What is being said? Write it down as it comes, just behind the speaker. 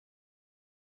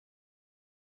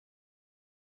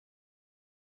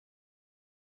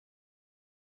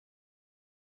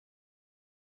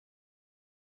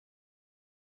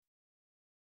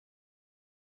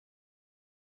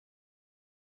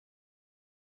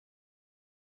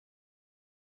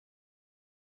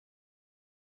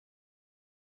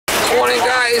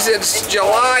guys, it's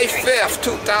July 5th,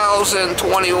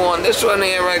 2021. This one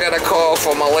here, I got a call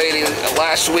from a lady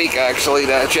last week, actually,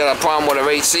 that she had a problem with her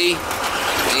AC.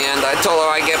 And I told her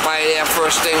I'd get by there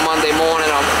first thing Monday morning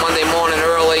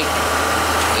early.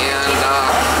 And,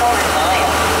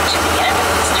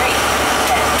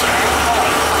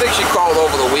 I think she called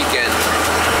over the weekend.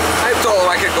 I told her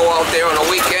I could go out there on a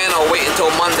weekend or wait until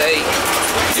Monday.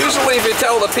 Usually if you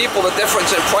tell the people the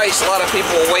difference in price, a lot of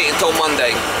people will wait until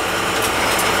Monday.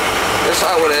 That's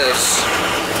how it is.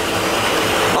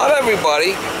 Not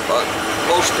everybody, but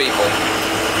most people.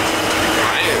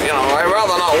 I'd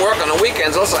rather not work on the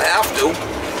weekends unless I have to.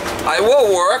 I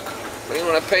will work, but you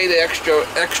want to pay the extra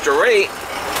rate.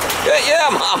 Yeah,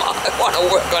 Mama, I want to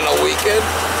work on the weekend.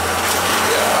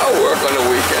 Yeah, I'll work on the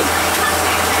weekend.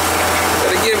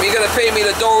 You gotta pay me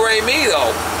the do-re-mi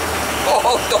though.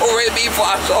 Oh, do-re-mi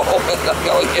fa sol.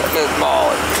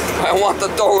 I want the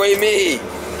do-re-mi.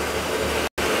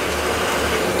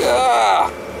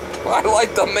 Yeah, I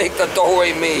like to make the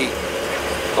do-re-mi.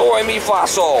 Do-re-mi fa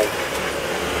sol.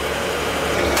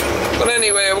 But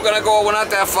anyway, we're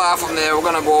not that far from there. We're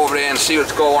gonna go over there and see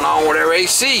what's going on with their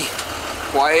AC.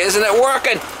 Why isn't it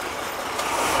working?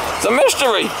 It's a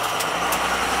mystery.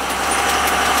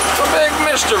 It's a big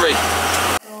mystery.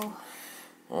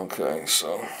 Okay,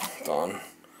 so done.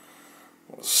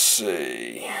 Let's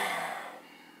see.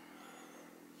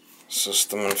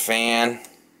 System and fan.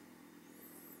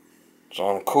 It's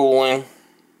on cooling.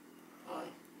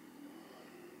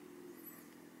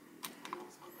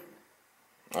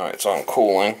 Alright, it's on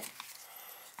cooling.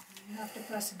 You have to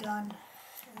press done.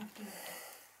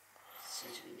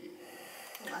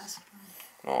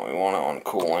 No, we want it on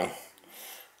cooling.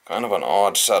 Kind of an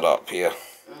odd setup here.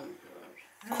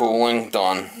 Cooling,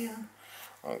 done. Yeah.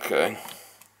 Okay.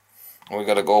 We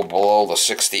gotta go below the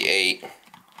 68.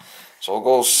 So we'll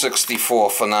go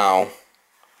 64 for now.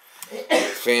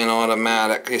 Fan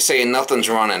automatic. You're saying nothing's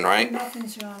running, right?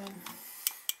 Nothing's running.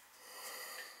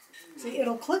 See,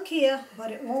 it'll click here, but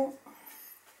it won't.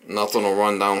 Nothing will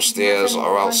run downstairs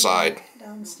or outside.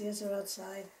 Downstairs or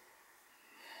outside.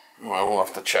 Well, we'll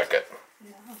have to check it.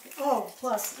 Yeah, okay. Oh,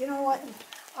 plus, you know what?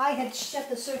 I had shut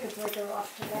the circuit breaker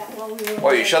off to that while we were.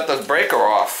 Oh, you shut the breaker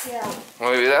off? Yeah.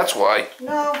 Well, maybe that's why.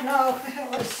 No, it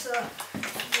was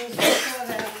before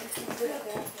that.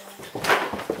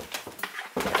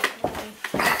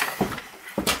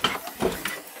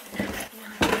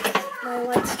 My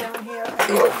lights down here are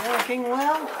working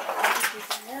well.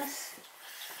 Yes.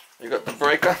 You got the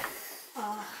breaker?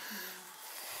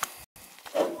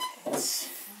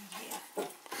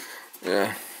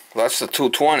 Yeah. Well, that's the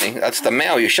 220. That's the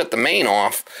mail. You shut the main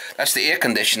off. That's the air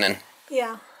conditioning.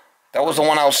 Yeah. That was the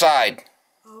one outside.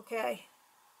 Okay.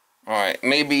 Alright,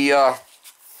 maybe, let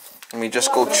me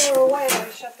just go... shut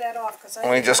that off,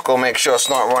 Let me just go make sure it's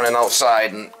not running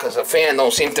outside, because the fan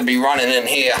don't seem to be running in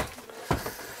here.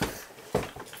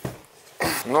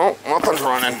 Nope, nothing's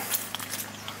running.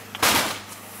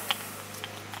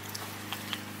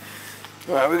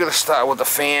 Alright, we're gonna start with the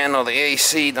fan or the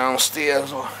AC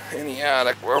downstairs or in the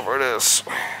attic, wherever it is.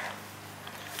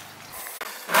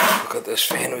 Look at this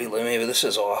fan, maybe this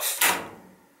is off.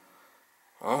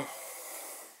 Huh?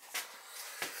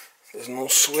 There's no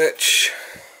switch.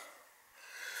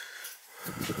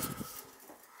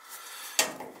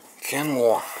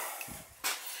 Kenmore.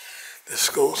 This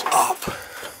goes up.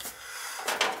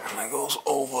 And it goes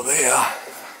over there.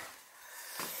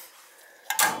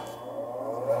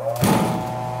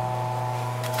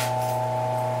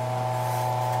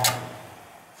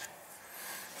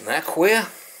 Isn't that queer? What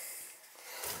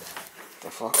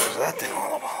the fuck was that thing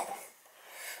all about?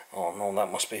 Oh no, that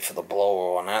must be for the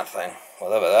blower on that thing.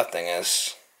 Whatever that thing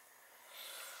is.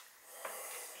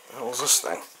 What the hell is this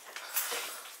thing?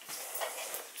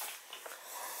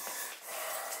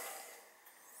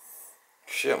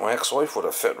 Shit, my ex-wife would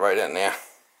have fit right in there.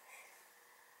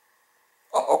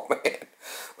 Oh man.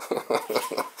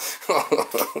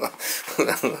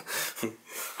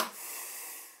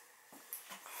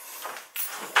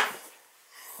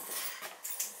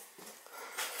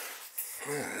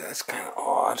 That's kind of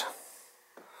odd.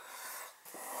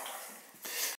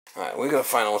 Alright, we gotta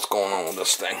find out what's going on with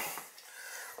this thing.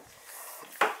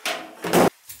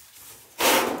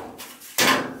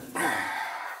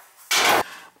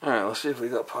 Alright, let's see if we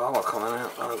got power coming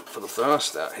out for the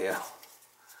thermostat here.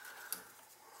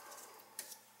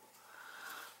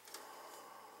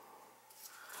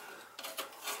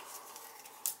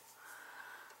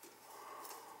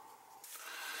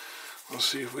 Let's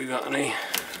see if we got any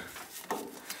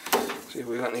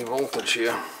voltage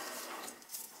here.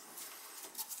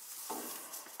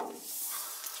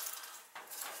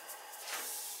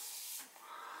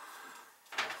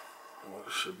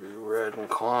 should be red and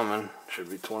common. Should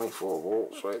be 24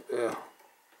 volts right there.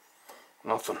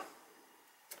 Nothing.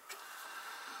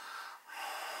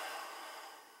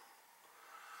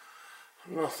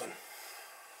 Nothing.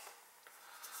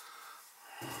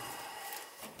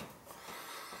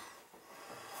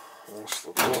 That's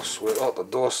the door switch. Oh, the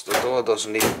door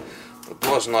doesn't even, the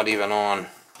door's not even on.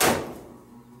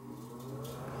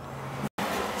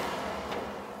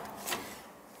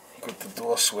 Got the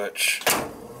door switch.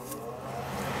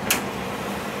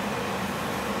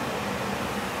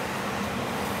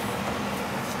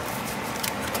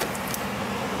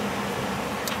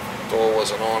 Door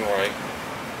wasn't on right.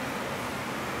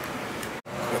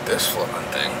 Look at this flipping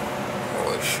thing.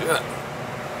 Holy shit.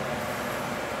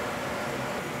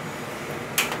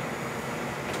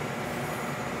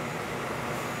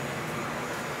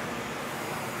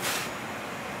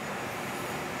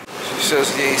 She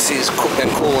says the AC's been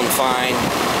cooling fine.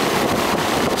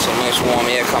 Some nice warm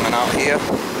air coming out here.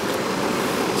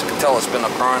 As you can tell, it's been a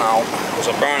burnout. It was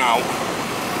a burnout.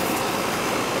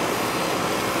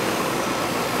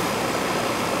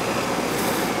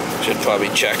 Should probably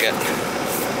check it.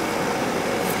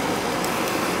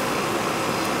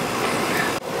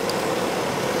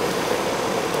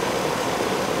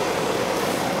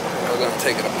 We're going to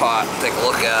take it apart and take a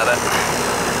look at it.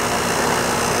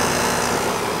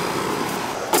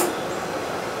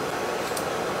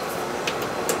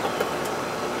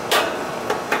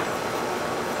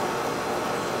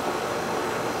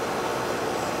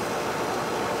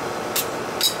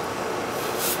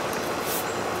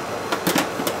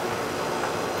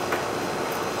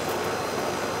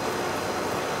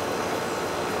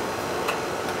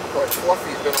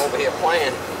 Fluffy's been over here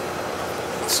playing.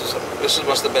 This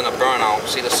must have been a burnout.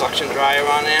 See the suction dryer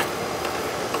on there?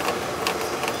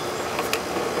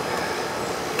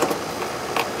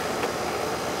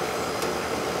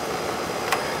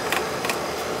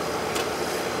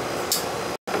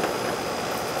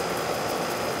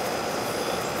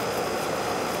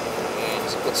 Yeah,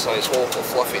 it's a good size hole for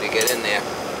Fluffy to get in there.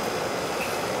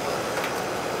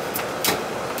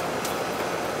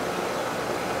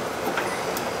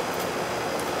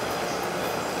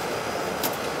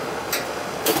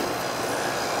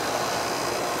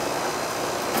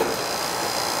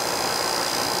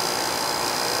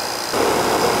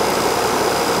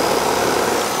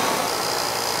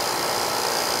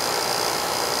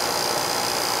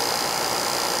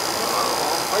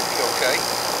 Okay.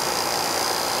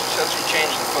 She says she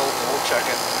changed the filter, we'll check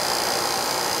it.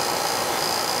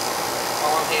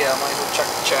 While I'm here, I might as well check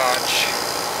the charge.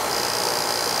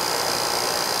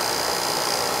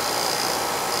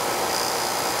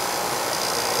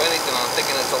 If anything, I'm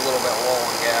thinking it's a little bit low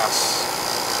on gas.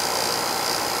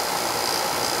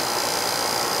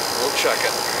 We'll check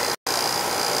it.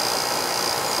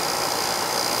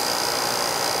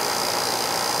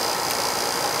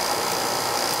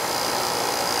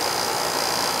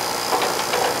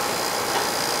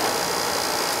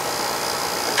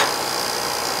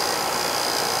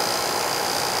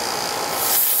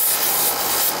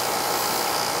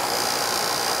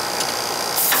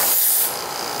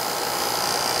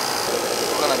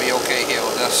 Be okay here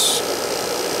with this.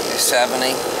 It's 70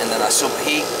 and then a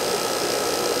superheat.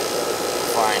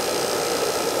 Fine.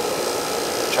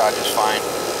 Charge is fine.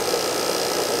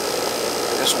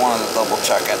 I just wanted to double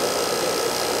check it.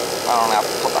 I don't have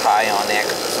to put the high on there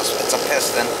because it's a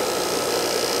piston.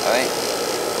 Right?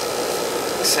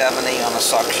 70 on the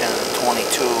suction and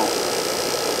 22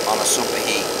 on the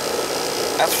superheat.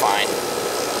 That's fine.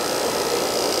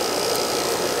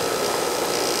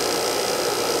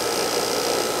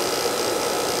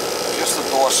 The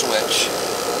door switch.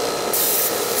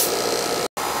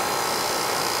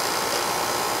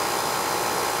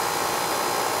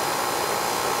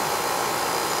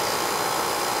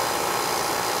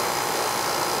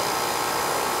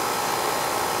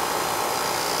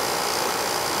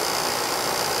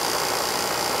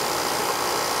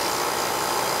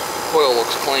 Coil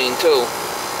looks clean too.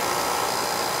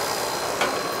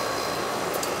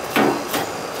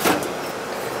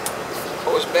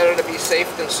 It's better to be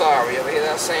safe than sorry. You ever hear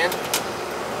that saying?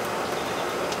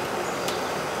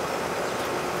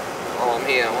 While I'm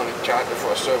here, I'm going to charge it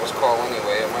for a service call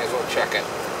anyway. I might as well check it.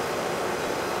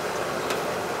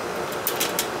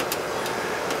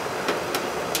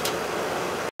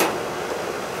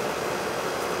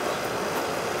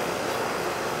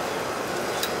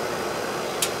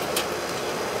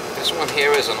 This one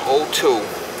here is an 02.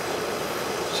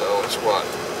 So it's what?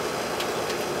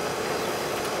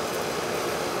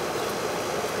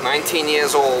 19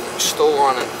 years old, still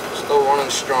running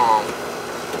strong.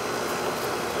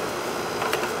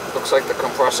 The Looks like the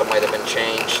compressor might have been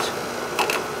changed.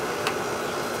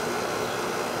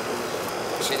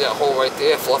 See that hole right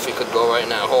there? Fluffy could go right in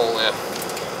that hole there.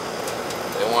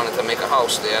 They wanted to make a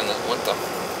house there in the winter.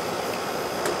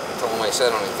 I told him I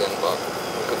said anything, but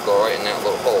he could go right in that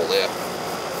little hole there.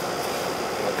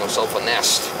 Make himself a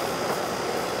nest.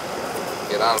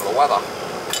 Get out of the weather.